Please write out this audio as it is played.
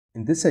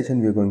In this session,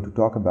 we are going to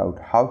talk about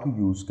how to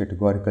use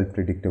categorical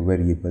predictor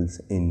variables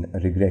in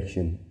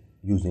regression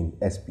using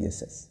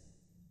SPSS.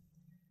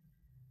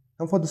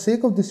 Now, for the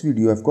sake of this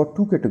video, I've got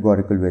two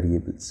categorical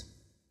variables.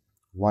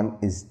 One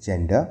is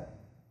gender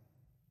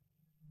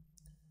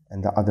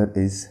and the other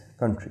is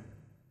country.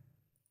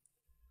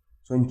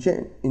 So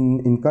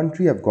in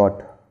country, I've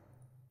got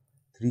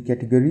three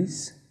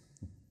categories: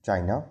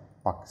 China,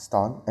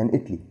 Pakistan and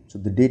Italy. So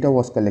the data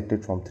was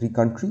collected from three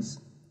countries.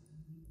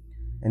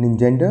 And in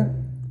gender,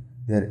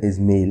 there is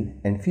male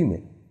and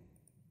female.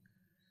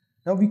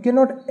 Now we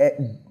cannot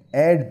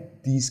add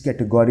these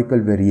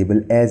categorical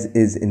variables as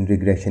is in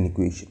regression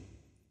equation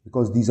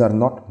because these are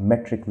not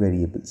metric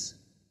variables.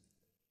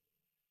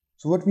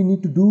 So what we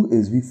need to do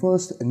is we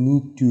first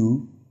need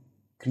to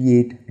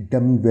create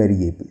dummy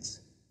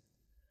variables.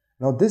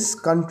 Now this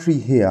country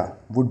here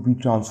would be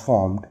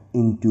transformed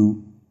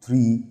into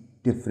three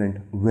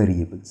different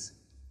variables,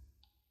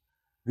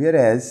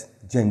 whereas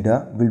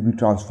gender will be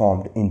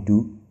transformed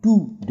into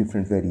two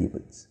different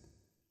variables.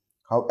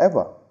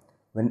 However,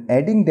 when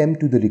adding them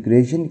to the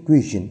regression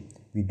equation,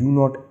 we do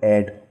not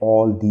add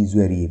all these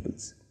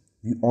variables.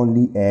 We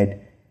only add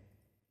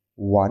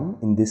one.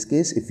 In this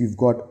case, if you've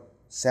got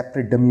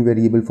separate dummy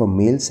variable for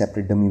male,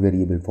 separate dummy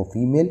variable for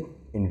female,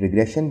 in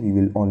regression we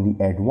will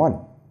only add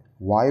one.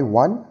 Why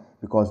one?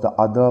 Because the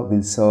other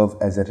will serve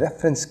as a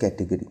reference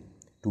category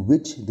to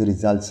which the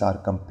results are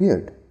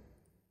compared.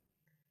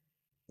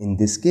 In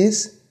this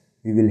case,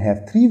 we will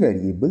have three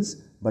variables,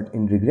 but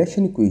in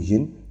regression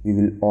equation, we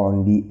will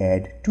only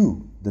add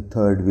two. The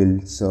third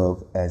will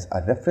serve as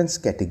a reference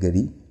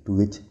category to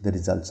which the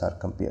results are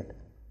compared.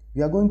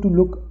 We are going to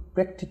look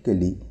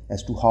practically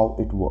as to how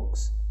it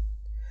works.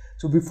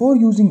 So before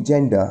using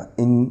gender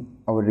in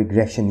our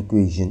regression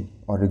equation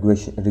or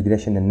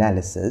regression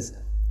analysis,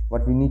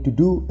 what we need to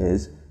do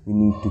is we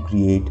need to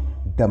create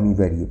dummy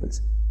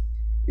variables.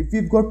 If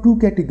we've got two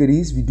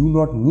categories, we do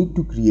not need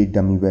to create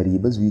dummy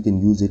variables. We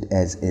can use it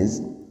as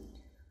is.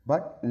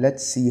 But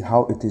let's see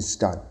how it is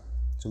done.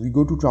 So we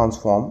go to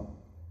transform,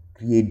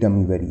 create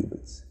dummy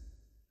variables.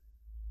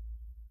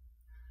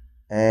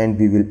 And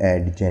we will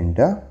add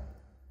gender.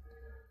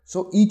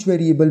 So each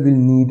variable will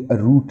need a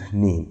root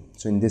name.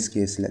 So in this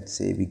case, let's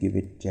say we give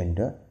it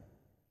gender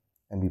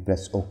and we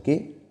press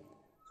OK.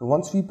 So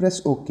once we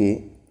press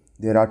OK,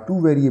 there are two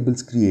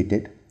variables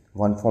created,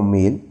 one for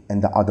male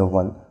and the other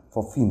one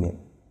for female.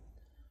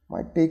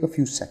 Might take a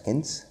few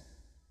seconds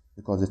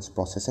because it's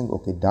processing.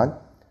 Okay, done.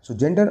 So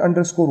gender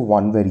underscore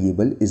 1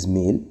 variable is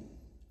male,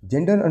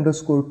 gender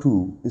underscore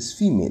 2 is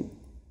female.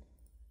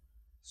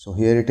 So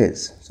here it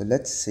is. So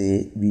let's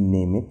say we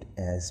name it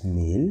as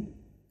male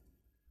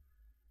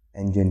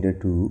and gender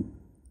 2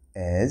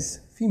 as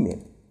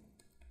female.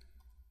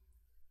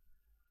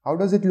 How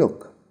does it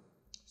look?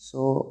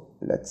 So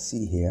let's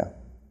see here.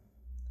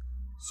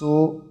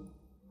 So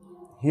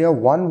here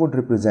 1 would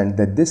represent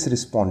that this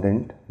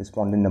respondent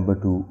number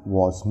 2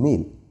 was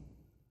male.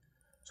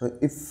 So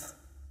if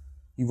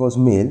he was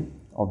male,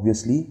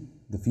 obviously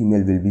the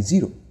female will be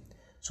 0.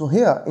 So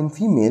here in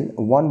female,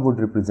 1 would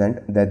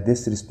represent that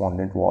this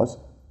respondent was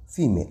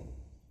female.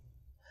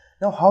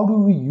 Now how do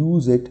we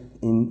use it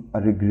in a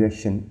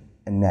regression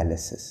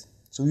analysis?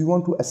 So we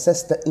want to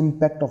assess the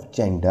impact of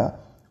gender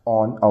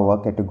on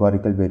our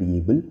categorical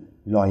variable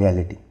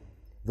loyalty,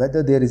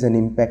 whether there is an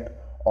impact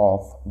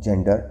of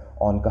gender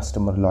on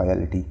customer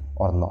loyalty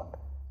or not.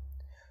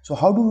 So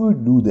how do we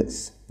do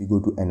this? We go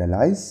to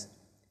analyze,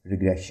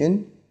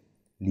 regression,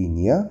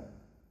 linear,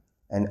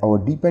 and our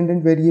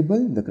dependent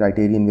variable, the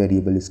criterion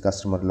variable, is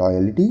customer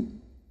loyalty,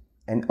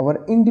 and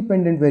our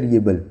independent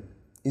variable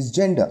is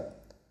gender.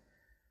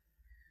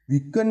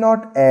 We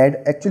cannot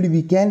add, actually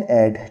we can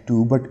add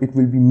two, but it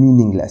will be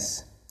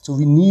meaningless. So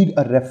we need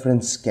a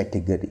reference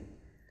category.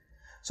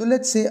 So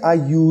let's say I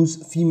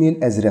use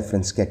female as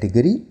reference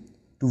category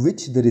to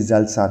which the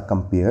results are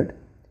compared,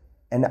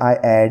 and I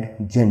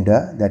add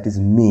gender, that is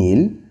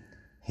male,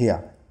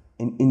 here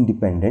in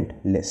independent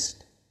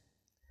list.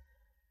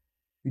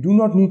 We do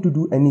not need to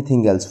do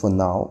anything else for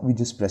now. We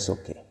just press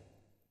OK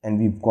and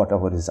we've got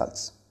our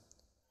results.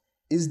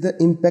 Is the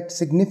impact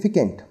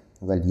significant?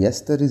 Well,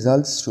 yes, the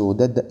results show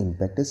that the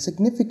impact is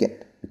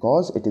significant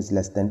because it is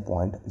less than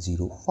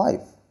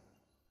 0.05.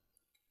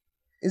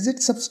 Is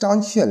it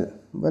substantial?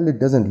 Well, it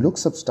doesn't look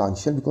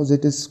substantial because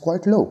it is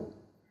quite low.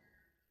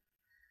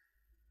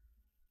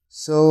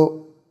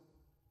 So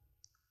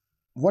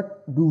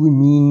what do we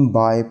mean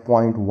by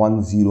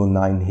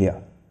 0.109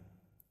 here?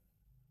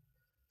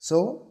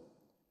 So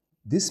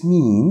this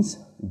means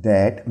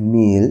that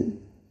male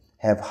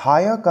have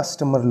higher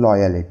customer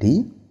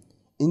loyalty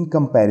in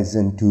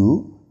comparison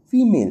to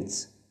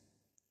females.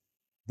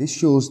 This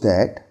shows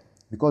that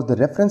because the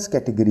reference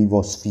category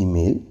was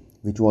female,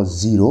 which was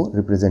 0,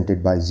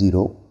 represented by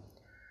 0,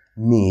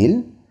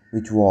 male,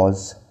 which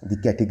was the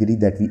category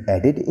that we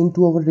added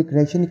into our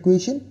regression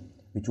equation,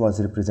 which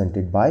was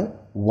represented by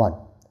 1.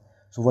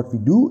 So what we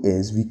do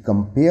is we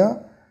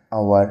compare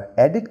our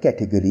added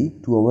category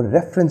to our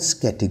reference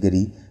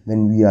category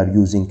when we are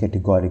using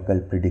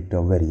categorical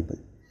predictor variable.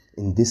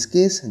 In this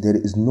case, there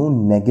is no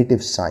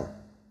negative sign.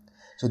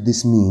 So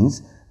this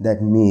means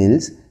that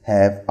males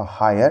have a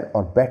higher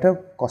or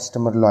better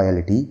customer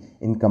loyalty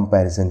in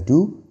comparison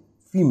to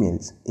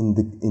females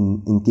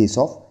in case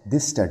of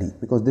this study,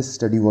 because this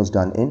study was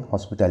done in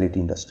hospitality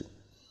industry.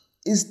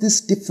 Is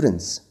this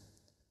difference,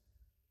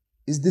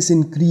 is this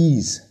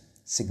increase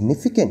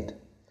significant?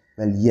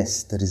 Well,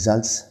 yes, the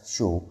results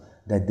show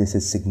that this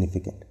is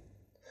significant.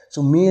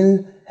 So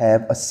male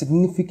have a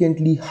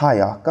significantly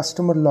higher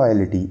customer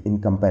loyalty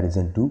in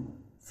comparison to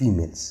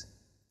females.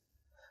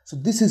 So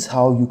this is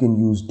how you can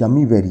use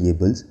dummy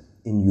variables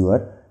in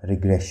your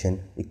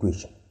regression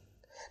equation.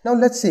 Now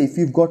let's say if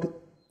you've got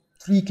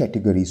 3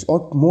 categories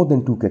or more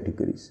than 2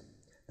 categories,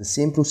 the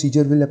same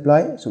procedure will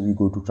apply. So we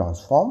go to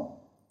transform,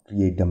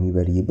 create dummy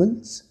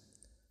variables.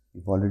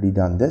 We've already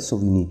done this, so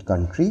we need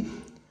country.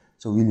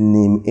 So we'll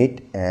name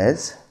it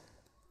as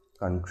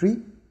country,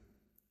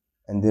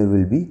 and there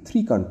will be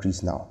 3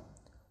 countries now.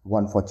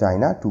 1 for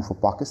China, 2 for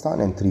Pakistan,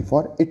 and 3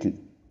 for Italy.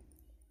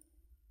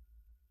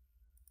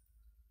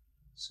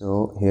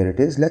 So here it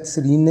is. Let's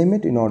rename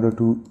it in order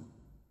to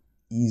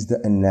ease the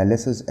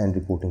analysis and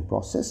reporting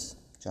process.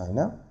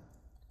 China,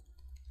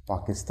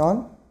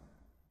 Pakistan,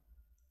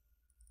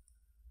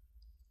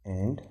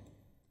 and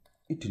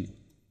Italy.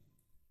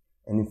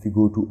 And if we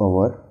go to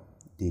our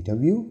data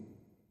view,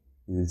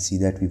 you will see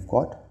that we've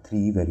got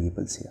 3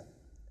 variables here.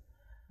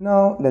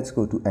 Now let's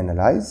go to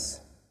analyze,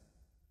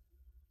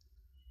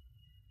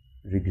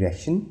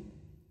 regression,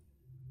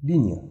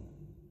 linear,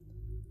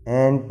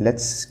 and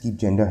let's keep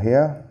gender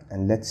here,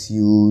 and let's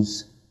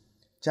use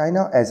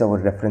China as our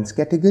reference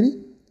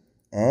category,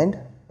 and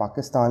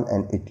Pakistan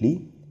and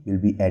Italy will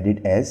be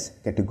added as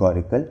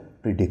categorical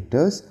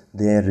predictors.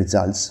 Their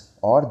results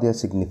or their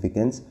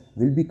significance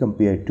will be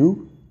compared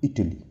to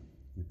Italy.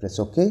 You press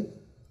OK,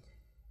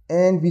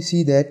 and we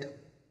see that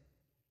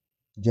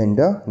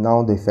gender,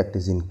 now the effect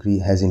has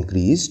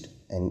increased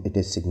and it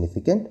is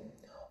significant.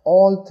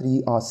 All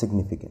 3 are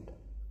significant,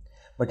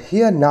 but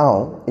here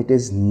now it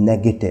is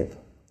negative.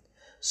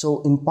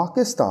 So in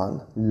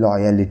Pakistan,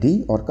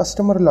 loyalty or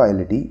customer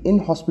loyalty in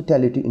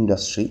hospitality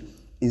industry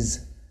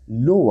is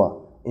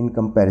lower in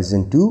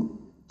comparison to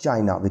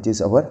China, which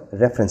is our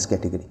reference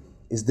category.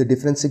 Is the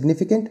difference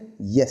significant?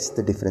 Yes,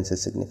 the difference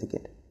is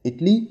significant.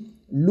 Italy,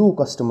 low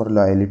customer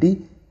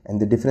loyalty, and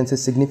the difference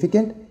is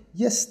significant.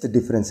 Yes, the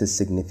difference is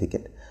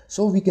significant.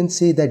 So we can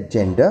say that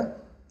gender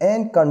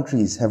and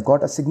countries have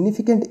got a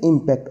significant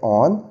impact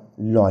on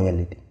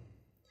loyalty.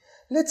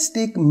 Let's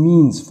take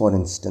means, for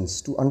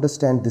instance, to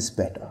understand this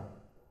better.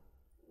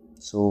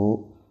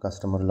 So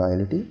customer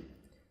loyalty,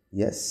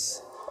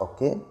 yes,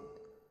 okay.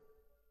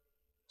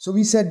 So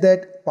we said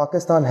that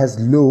Pakistan has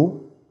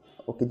low,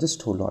 okay,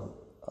 just hold on.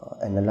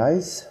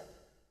 Analyze,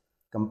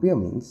 compare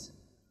means,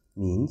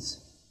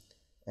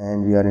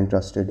 and we are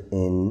interested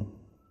in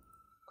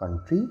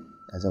country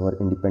as our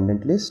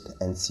independent list,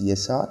 and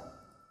CSR,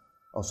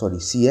 oh sorry,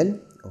 CL,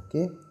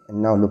 okay.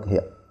 And now look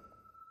here.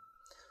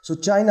 So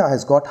China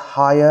has got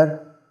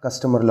higher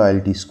customer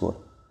loyalty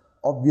score.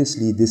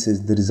 Obviously this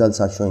is, the results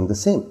are showing the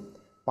same.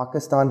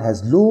 Pakistan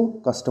has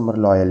low customer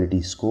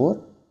loyalty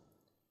score,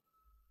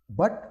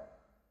 but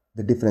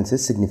the difference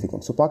is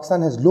significant. So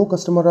Pakistan has low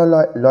customer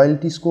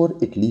loyalty score,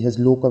 Italy has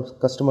low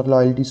customer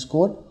loyalty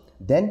score,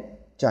 then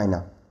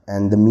China,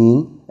 and the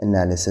mean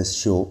analysis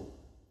show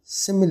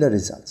similar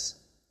results.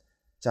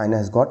 China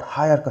has got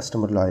higher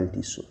customer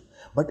loyalty score.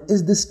 But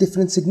is this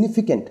difference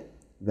significant?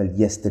 Well,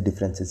 yes, the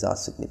differences are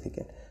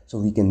significant. So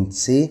we can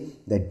say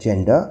that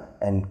gender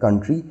and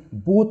country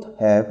both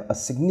have a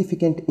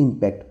significant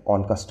impact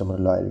on customer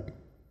loyalty.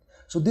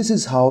 So this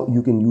is how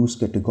you can use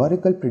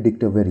categorical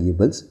predictor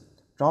variables,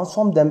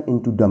 transform them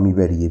into dummy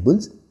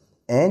variables,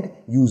 and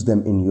use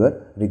them in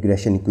your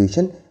regression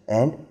equation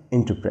and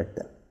interpret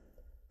them.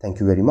 Thank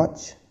you very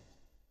much.